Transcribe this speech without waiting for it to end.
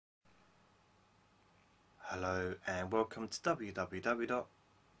Hello and welcome to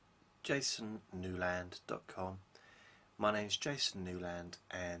www.jasonnewland.com. My name is Jason Newland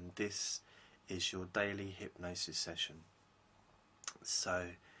and this is your daily hypnosis session.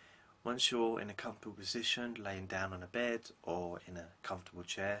 So once you're in a comfortable position, laying down on a bed or in a comfortable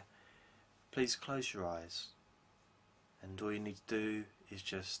chair, please close your eyes, and all you need to do is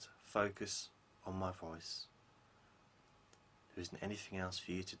just focus on my voice. There isn't anything else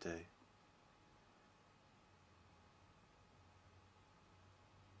for you to do.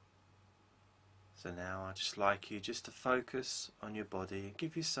 So now I'd just like you just to focus on your body and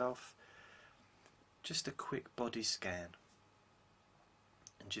give yourself just a quick body scan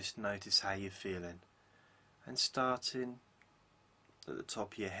and just notice how you're feeling, and starting at the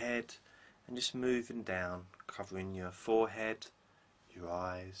top of your head and just moving down, covering your forehead, your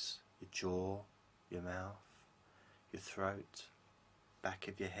eyes, your jaw, your mouth, your throat, back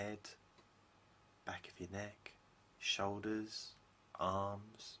of your head, back of your neck, shoulders,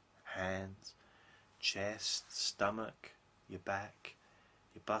 arms, hands, chest, stomach, your back,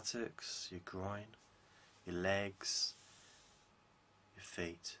 your buttocks, your groin, your legs, your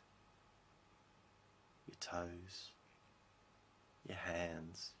feet, your toes, your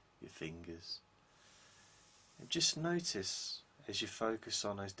hands, your fingers. And just notice as you focus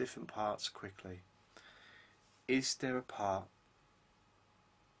on those different parts quickly, is there a part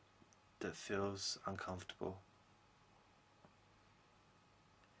that feels uncomfortable?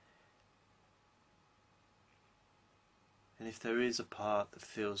 And if there is a part that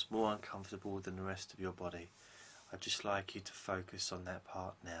feels more uncomfortable than the rest of your body, I'd just like you to focus on that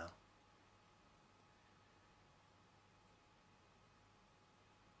part now.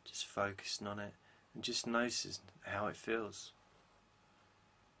 Just focusing on it and just noticing how it feels.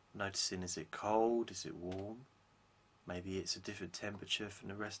 Noticing, is it cold, is it warm? Maybe it's a different temperature from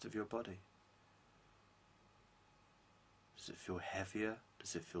the rest of your body. Does it feel heavier?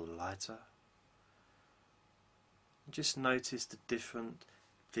 Does it feel lighter? Just notice the different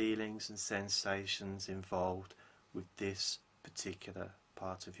feelings and sensations involved with this particular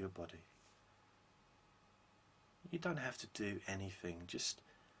part of your body. You don't have to do anything, just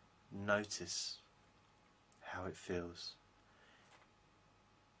notice how it feels.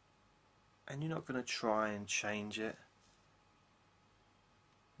 And you're not going to try and change it.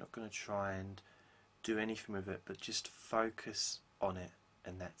 You're not going to try and do anything with it, but just focus on it,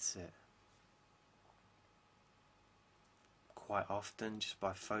 and that's it. Quite often, just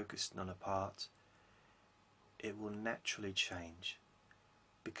by focusing on a part, it will naturally change,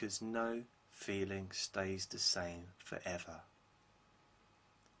 because no feeling stays the same forever.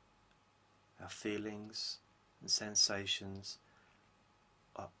 Our feelings and sensations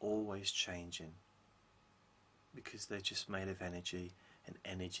are always changing, because they're just made of energy, and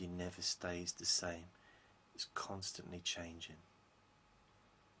energy never stays the same. It's constantly changing.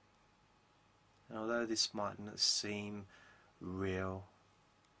 And although this might not seem real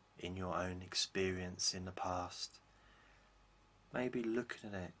in your own experience in the past, maybe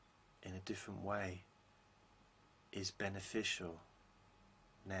looking at it in a different way is beneficial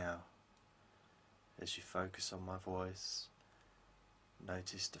now. As you focus on my voice,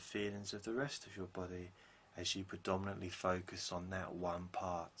 notice the feelings of the rest of your body as you predominantly focus on that one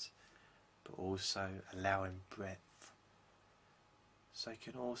part, but also allowing breadth, so you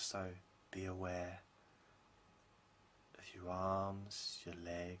can also be aware of your arms, your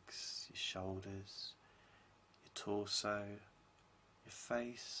legs, your shoulders, your torso, your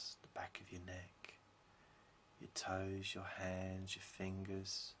face, the back of your neck, your toes, your hands, your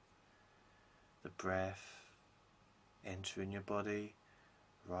fingers, the breath entering your body,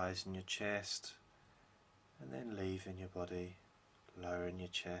 rising your chest, and then leaving your body, lowering your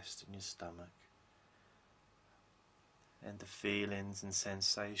chest and your stomach. And the feelings and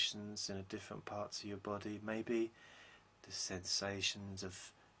sensations in the different parts of your body, maybe the sensations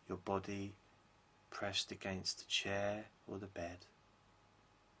of your body pressed against the chair or the bed.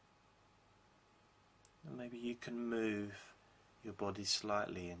 And maybe you can move your body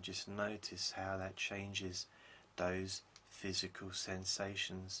slightly and just notice how that changes those physical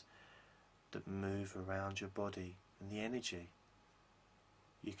sensations that move around your body, and the energy.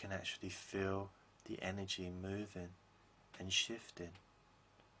 You can actually feel the energy moving and shifting,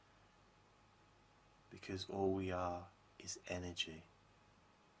 because all we are is energy.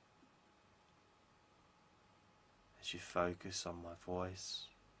 As you focus on my voice,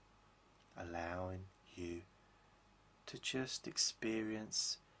 allowing you to just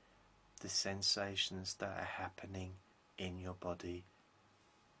experience the sensations that are happening in your body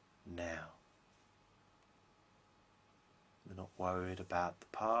now. We're not worried about the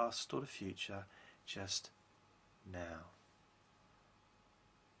past or the future, just now.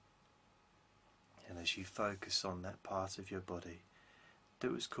 And as you focus on that part of your body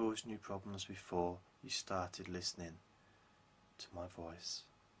that was causing you problems before you started listening to my voice,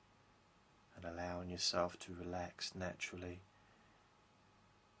 and allowing yourself to relax naturally,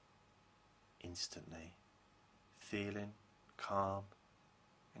 instantly, feeling calm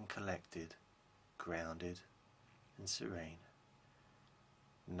and collected, grounded and serene,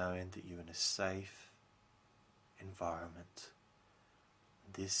 knowing that you're in a safe environment.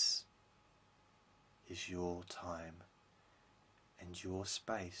 This is your time and your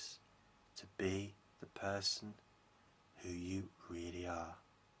space to be the person who you really are,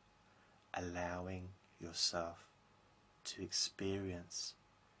 allowing yourself to experience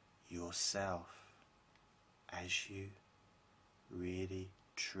yourself as you really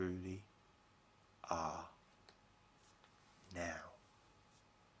truly are now.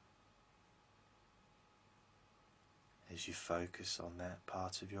 As you focus on that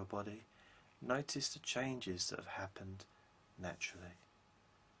part of your body, notice the changes that have happened naturally,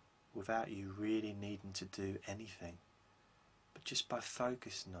 without you really needing to do anything, but just by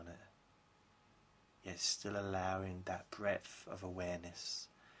focusing on it, yet still allowing that breadth of awareness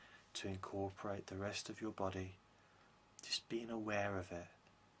to incorporate the rest of your body, just being aware of it,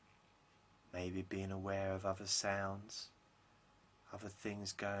 maybe being aware of other sounds, other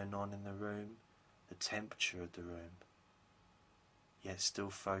things going on in the room, the temperature of the room, yet still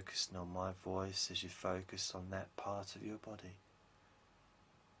focusing on my voice as you focus on that part of your body.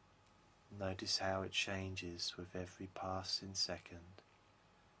 Notice how it changes with every passing second.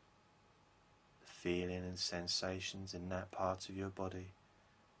 The feeling and sensations in that part of your body.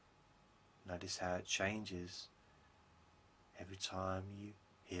 Notice how it changes every time you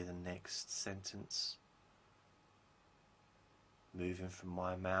hear the next sentence, moving from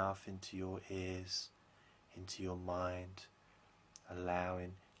my mouth into your ears, into your mind,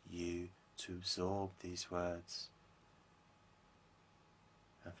 allowing you to absorb these words.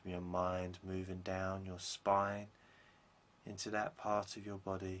 And from your mind moving down your spine into that part of your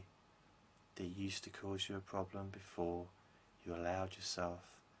body that used to cause you a problem before you allowed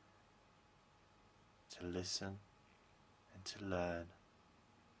yourself to listen and to learn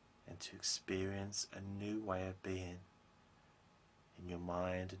and to experience a new way of being in your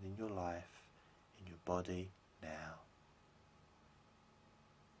mind and in your life, in your body now.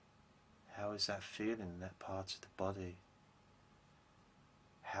 How is that feeling in that part of the body?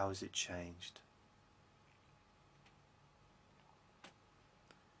 How has it changed?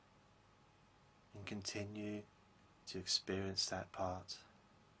 And continue to experience that part.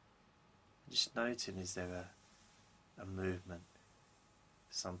 Just noting, is there a movement?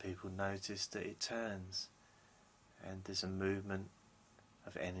 Some people notice that it turns and there's a movement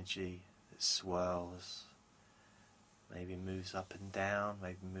of energy that swirls, maybe moves up and down,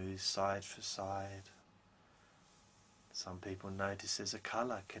 maybe moves side for side. Some people notice there's a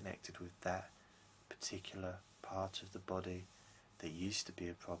colour connected with that particular part of the body that used to be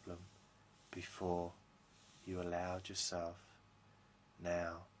a problem before you allowed yourself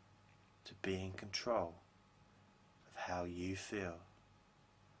now to be in control of how you feel.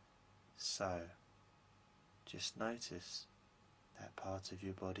 So, just notice that part of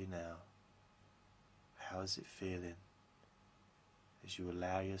your body now. How is it feeling as you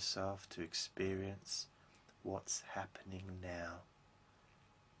allow yourself to experience what's happening now?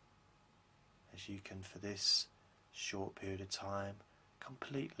 As you can, for this short period of time,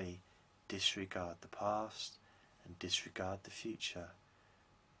 completely disregard the past and disregard the future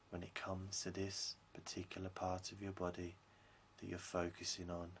when it comes to this particular part of your body that you're focusing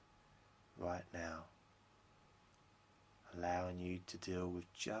on right now, allowing you to deal with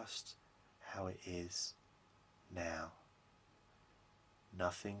just how it is now.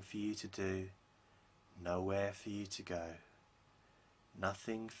 Nothing for you to do, nowhere for you to go,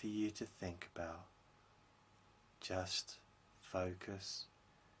 nothing for you to think about. Just focus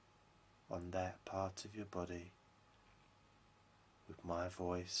on that part of your body with my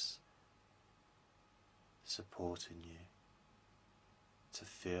voice supporting you to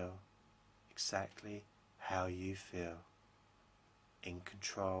feel exactly how you feel, in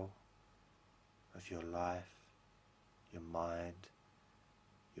control of your life, your mind,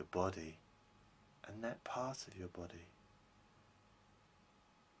 your body, and that part of your body.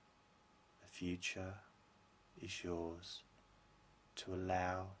 The future is yours to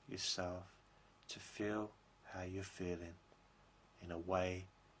allow yourself to feel how you're feeling in a way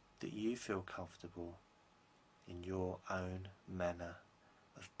that you feel comfortable in your own manner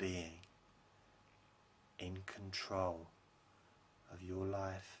of being, in control of your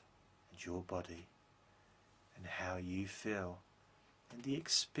life and your body, and how you feel, and the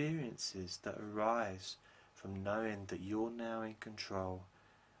experiences that arise from knowing that you're now in control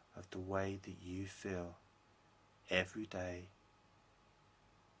of the way that you feel every day,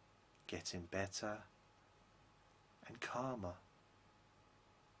 getting better and calmer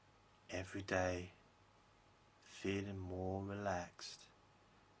every day, feeling more relaxed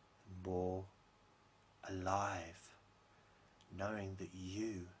and more alive, knowing that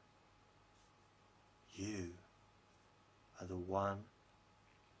you are the one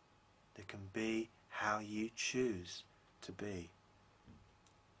that can be how you choose to be,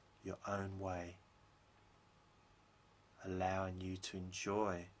 your own way, allowing you to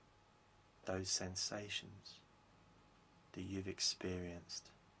enjoy those sensations that you've experienced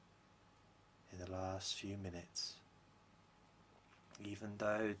in the last few minutes. Even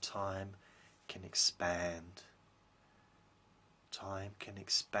though time can expand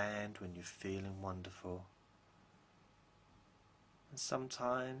when you're feeling wonderful, and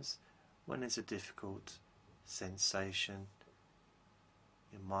sometimes when it's a difficult sensation,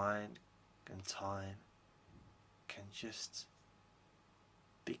 your mind and time can just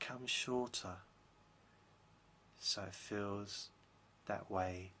become shorter, so it feels that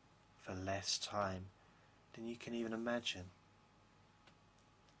way for less time than you can even imagine.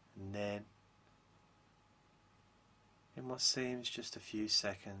 And then, in what seems just a few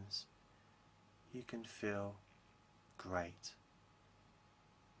seconds, you can feel great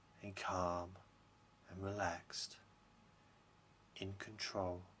and calm and relaxed, in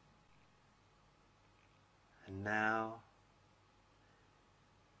control. And now,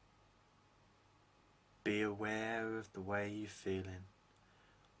 be aware of the way you're feeling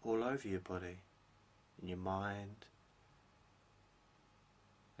all over your body, in your mind,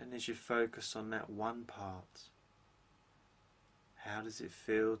 and as you focus on that one part, how does it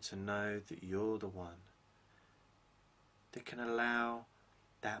feel to know that you're the one that can allow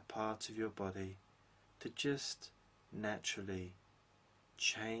that part of your body to just naturally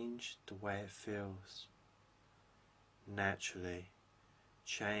change the way it feels, naturally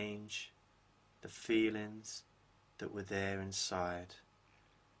change the feelings that were there inside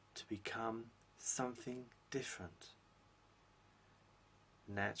to become something different,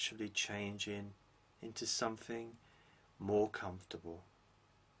 naturally changing into something more comfortable.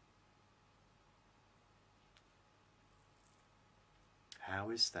 How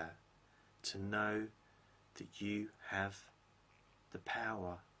is that? To know that you have the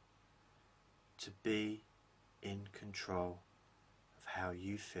power to be in control of how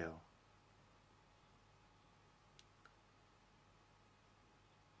you feel.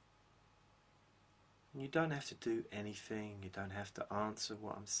 You don't have to do anything, you don't have to answer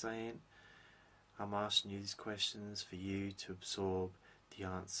what I'm saying. I'm asking you these questions for you to absorb the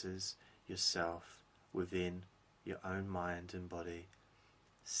answers yourself within your own mind and body,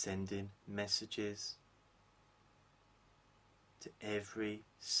 sending messages to every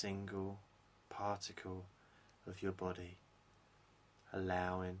single particle of your body,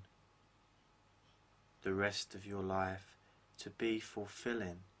 allowing the rest of your life to be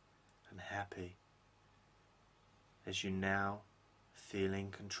fulfilling and happy, as you now feel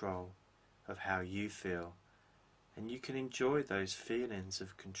in control of how you feel, and you can enjoy those feelings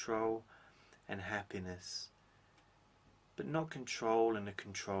of control and happiness, but not control in a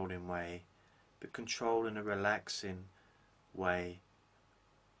controlling way, but control in a relaxing way,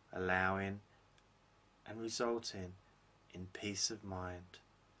 allowing and resulting in peace of mind,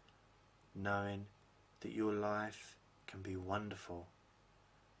 knowing that your life can be wonderful,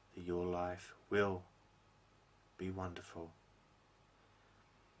 that your life will be wonderful.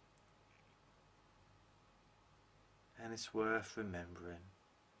 And it's worth remembering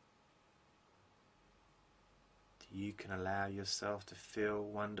that you can allow yourself to feel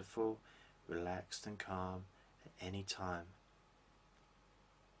wonderful, relaxed and calm at any time.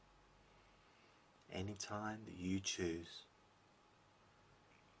 Any time that you choose.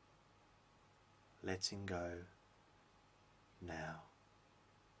 Letting go now.